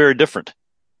very, very different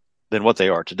than what they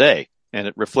are today. And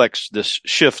it reflects this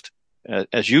shift,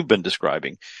 as you've been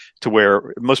describing, to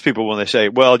where most people, when they say,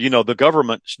 well, the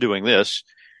government's doing this,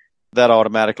 that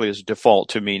automatically is default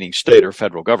to meaning state or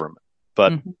federal government.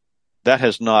 But that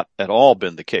has not at all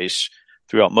been the case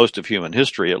throughout most of human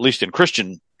history, at least in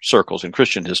Christian circles, in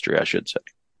Christian history, I should say.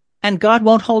 And God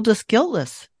won't hold us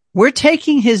guiltless. We're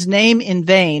taking his name in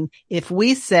vain if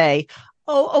we say,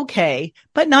 oh, okay,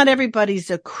 but not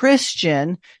everybody's a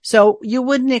Christian. So you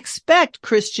wouldn't expect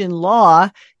Christian law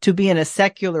to be in a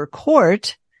secular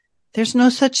court. There's no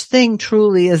such thing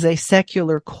truly as a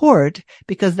secular court,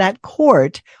 because that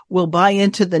court will buy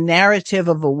into the narrative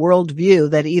of a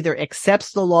worldview that either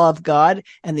accepts the law of God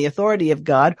and the authority of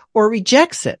God or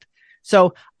rejects it.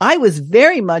 So I was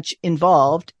very much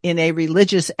involved in a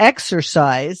religious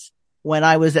exercise when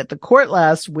I was at the court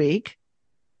last week,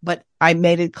 but I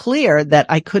made it clear that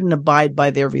I couldn't abide by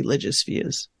their religious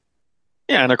views.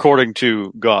 Yeah, and according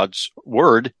to God's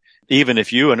word, even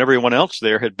if you and everyone else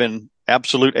there had been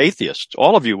absolute atheists,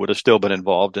 all of you would have still been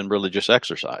involved in religious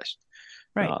exercise.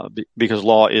 Right. Because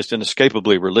law is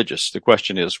inescapably religious. The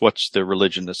question is, what's the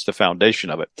religion that's the foundation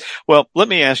of it? Well, let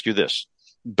me ask you this.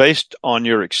 Based on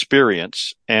your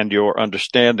experience and your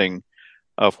understanding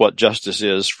of what justice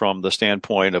is from the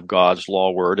standpoint of God's law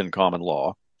word and common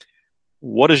law,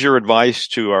 what is your advice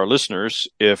to our listeners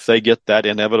if they get that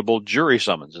inevitable jury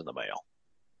summons in the mail?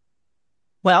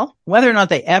 Well, whether or not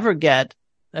they ever get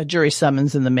a jury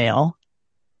summons in the mail,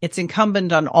 it's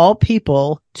incumbent on all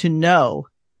people to know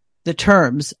the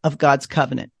terms of God's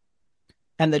covenant.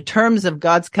 And the terms of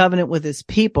God's covenant with his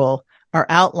people are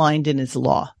outlined in his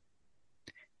law.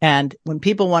 And when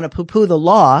people want to poo-poo the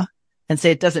law and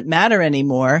say it doesn't matter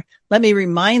anymore, let me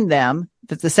remind them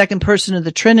that the second person of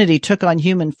the Trinity took on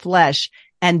human flesh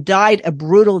and died a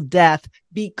brutal death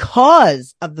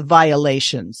because of the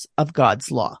violations of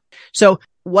God's law. So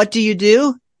what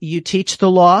do? you teach the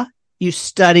law, you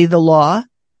study the law,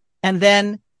 and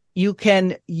then you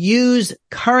can use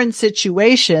current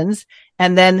situations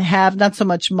and then have not so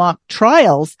much mock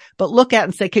trials, but look at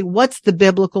and say, okay, what's the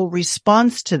biblical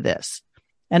response to this?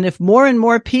 And if more and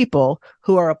more people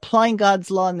who are applying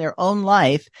God's law in their own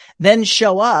life then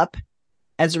show up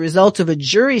as a result of a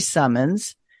jury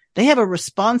summons, they have a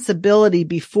responsibility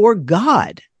before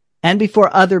God and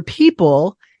before other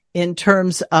people in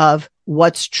terms of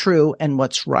what's true and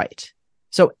what's right.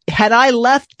 So had I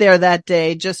left there that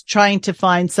day just trying to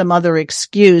find some other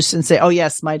excuse and say, oh,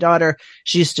 yes, my daughter,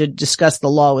 she used to discuss the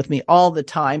law with me all the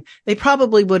time, they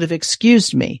probably would have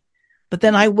excused me. But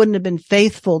then I wouldn't have been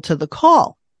faithful to the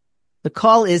call. The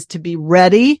call is to be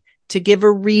ready to give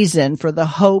a reason for the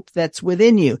hope that's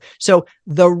within you. So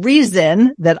the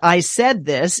reason that I said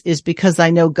this is because I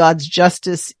know God's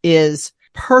justice is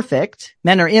perfect.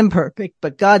 Men are imperfect,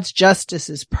 but God's justice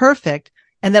is perfect.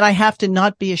 And that I have to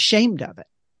not be ashamed of it.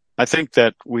 I think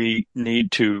that we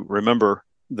need to remember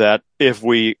that if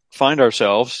we find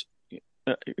ourselves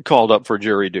called up for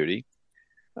jury duty,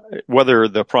 whether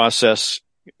the process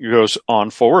goes on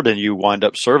forward and you wind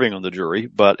up serving on the jury,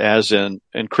 but as in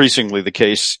increasingly the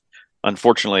case,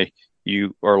 unfortunately,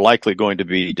 you are likely going to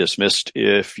be dismissed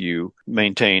if you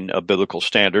maintain a biblical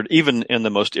standard, even in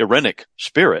the most Irenic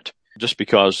spirit, just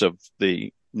because of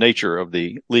the nature of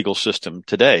the legal system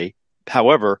today.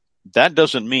 However, that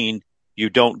doesn't mean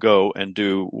you don't go and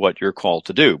do what you're called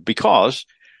to do, because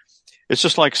it's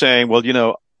just like saying, well, you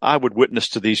know, I would witness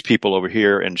to these people over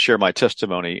here and share my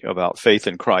testimony about faith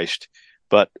in Christ,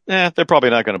 but they're probably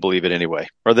not going to believe it anyway,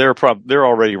 or they're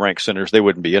already ranked sinners. They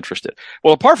wouldn't be interested.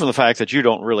 Well, apart from the fact that you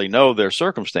don't really know their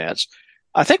circumstance,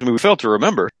 I think we fail to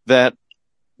remember that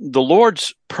the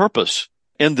Lord's purpose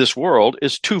in this world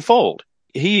is twofold.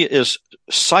 He is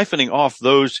siphoning off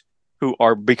those who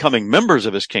are becoming members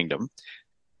of his kingdom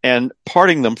and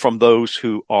parting them from those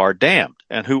who are damned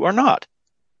and who are not.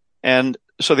 And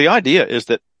so the idea is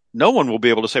that no one will be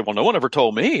able to say, well, no one ever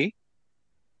told me.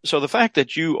 So the fact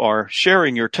that you are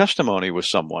sharing your testimony with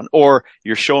someone, or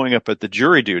you're showing up at the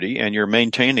jury duty and you're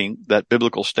maintaining that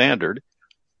biblical standard,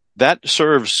 that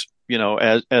serves, you know,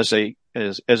 as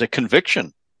a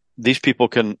conviction. These people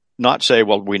can not say,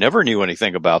 well, we never knew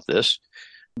anything about this.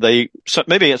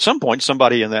 Maybe at some point,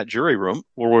 somebody in that jury room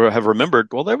will have remembered,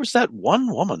 well, there was that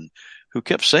one woman who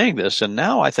kept saying this, and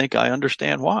now I think I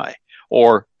understand why.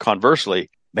 Or conversely,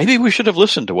 maybe we should have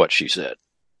listened to what she said.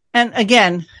 And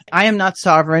again, I am not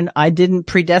sovereign. I didn't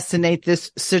predestinate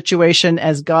this situation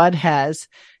as God has.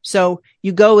 So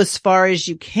you go as far as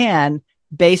you can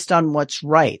based on what's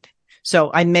right.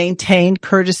 So I maintained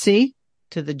courtesy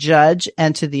to the judge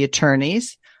and to the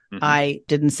attorneys. Mm-hmm. I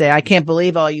didn't say, I can't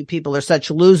believe all you people are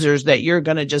such losers that you're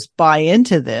going to just buy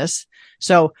into this.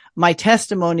 So my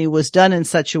testimony was done in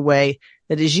such a way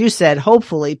that, as you said,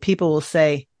 hopefully people will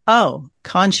say, oh,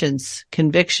 conscience,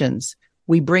 convictions,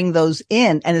 we bring those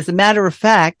in. And as a matter of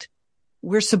fact,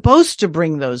 we're supposed to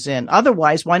bring those in.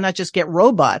 Otherwise, why not just get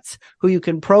robots who you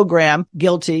can program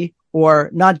guilty or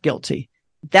not guilty?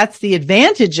 That's the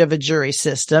advantage of a jury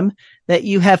system, that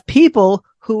you have people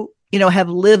who, you know, have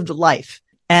lived life.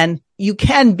 And you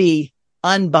can be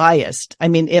unbiased. I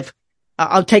mean, if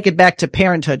I'll take it back to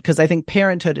parenthood, because I think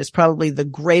parenthood is probably the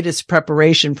greatest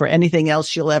preparation for anything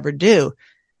else you'll ever do.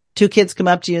 Two kids come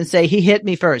up to you and say, he hit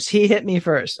me first. He hit me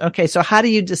first. Okay. So how do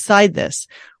you decide this?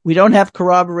 We don't have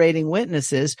corroborating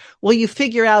witnesses. Well, you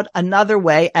figure out another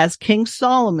way, as King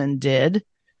Solomon did,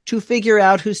 to figure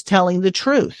out who's telling the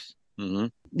truth. Mm-hmm.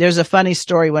 There's a funny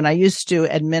story. When I used to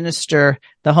administer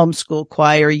the homeschool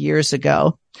choir years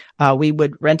ago, we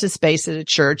would rent a space at a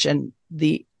church, and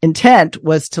the intent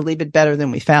was to leave it better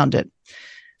than we found it.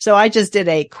 So I just did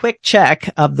a quick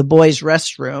check of the boys'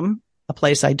 restroom, a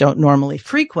place I don't normally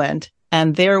frequent,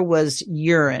 and there was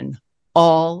urine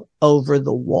all over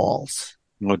the walls.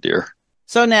 Oh, dear.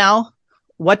 So now,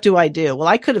 what do I do? Well,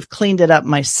 I could have cleaned it up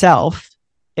myself,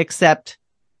 except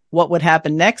what would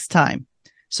happen next time?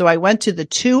 So I went to the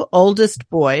two oldest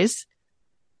boys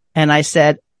and I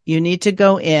said, you need to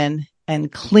go in and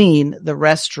clean the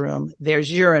restroom. There's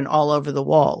urine all over the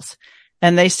walls.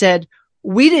 And they said,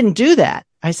 we didn't do that.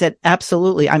 I said,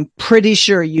 absolutely. I'm pretty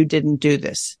sure you didn't do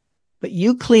this, but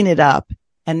you clean it up.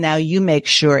 And now you make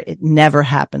sure it never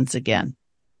happens again.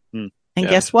 And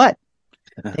guess what?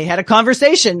 They had a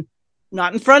conversation,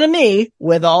 not in front of me,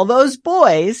 with all those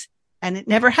boys, and it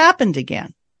never happened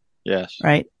again. Yes.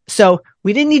 Right. So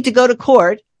we didn't need to go to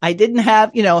court. I didn't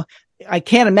have, I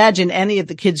can't imagine any of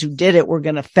the kids who did it were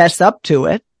going to fess up to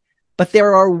it, but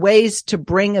there are ways to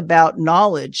bring about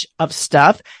knowledge of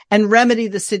stuff and remedy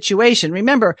the situation.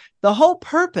 Remember, the whole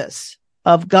purpose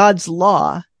of God's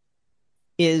law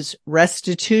is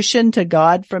restitution to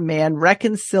God from man,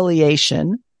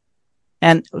 reconciliation,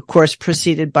 and of course,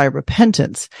 preceded by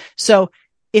repentance. So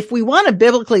if we want a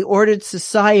biblically ordered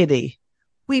society,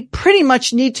 we pretty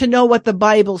much need to know what the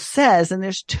Bible says. And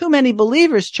there's too many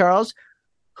believers, Charles,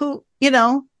 who,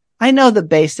 I know the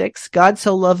basics. God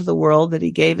so loved the world that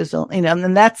he gave his own,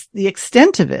 and that's the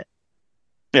extent of it.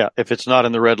 Yeah. If it's not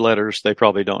in the red letters, they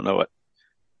probably don't know it.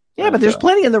 Yeah, but there's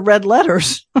plenty in the red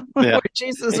letters where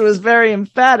Jesus was very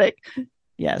emphatic.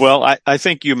 Yes. Well, I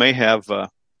think you may have a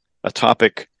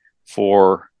topic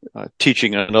for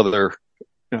teaching another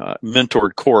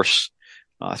mentored course.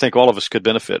 I think all of us could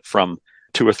benefit from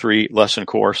 2 or 3 lesson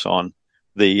course on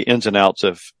the ins and outs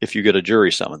of if you get a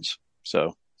jury summons.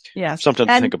 So yes, something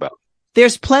to think about.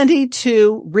 There's plenty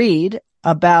to read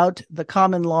about the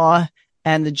common law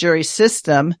and the jury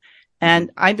system.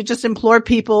 And I would just implore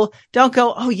people, don't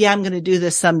go, oh yeah, I'm going to do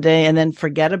this someday and then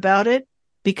forget about it,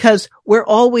 because we're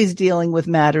always dealing with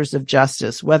matters of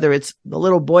justice, whether it's the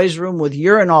little boy's room with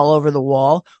urine all over the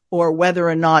wall, or whether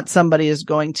or not somebody is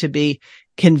going to be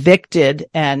convicted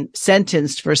and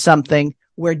sentenced for something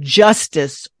where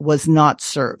justice was not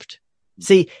served.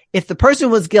 See, if the person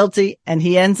was guilty and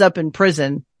he ends up in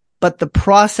prison, but the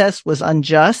process was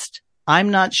unjust,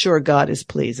 I'm not sure God is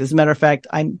pleased. As a matter of fact,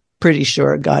 I'm pretty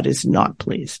sure God is not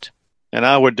pleased. And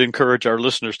I would encourage our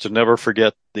listeners to never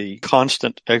forget the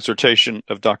constant exhortation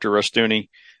of Dr. Rushdoony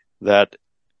that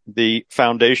the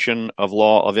foundation of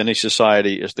law of any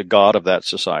society is the God of that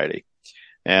society.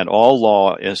 And all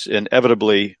law is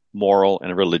inevitably moral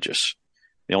and religious.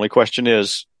 The only question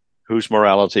is whose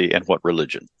morality and what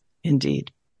religion.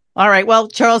 Indeed. All right. Well,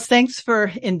 Charles, thanks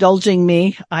for indulging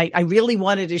me. I really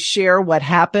wanted to share what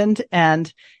happened,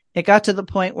 and it got to the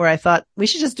point where I thought we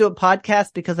should just do a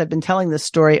podcast, because I've been telling this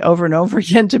story over and over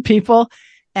again to people.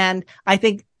 And I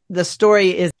think the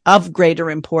story is of greater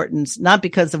importance, not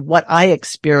because of what I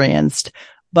experienced,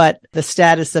 but the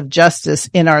status of justice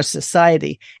in our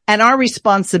society and our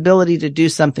responsibility to do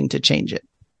something to change it.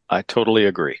 I totally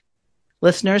agree.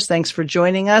 Listeners, thanks for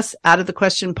joining us. Out of the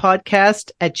Question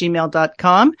podcast at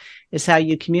gmail.com is how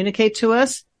you communicate to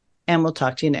us, and we'll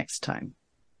talk to you next time.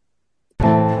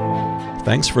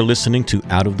 Thanks for listening to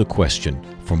Out of the Question.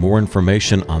 For more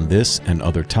information on this and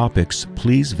other topics,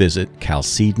 please visit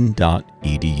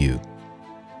chalcedon.edu.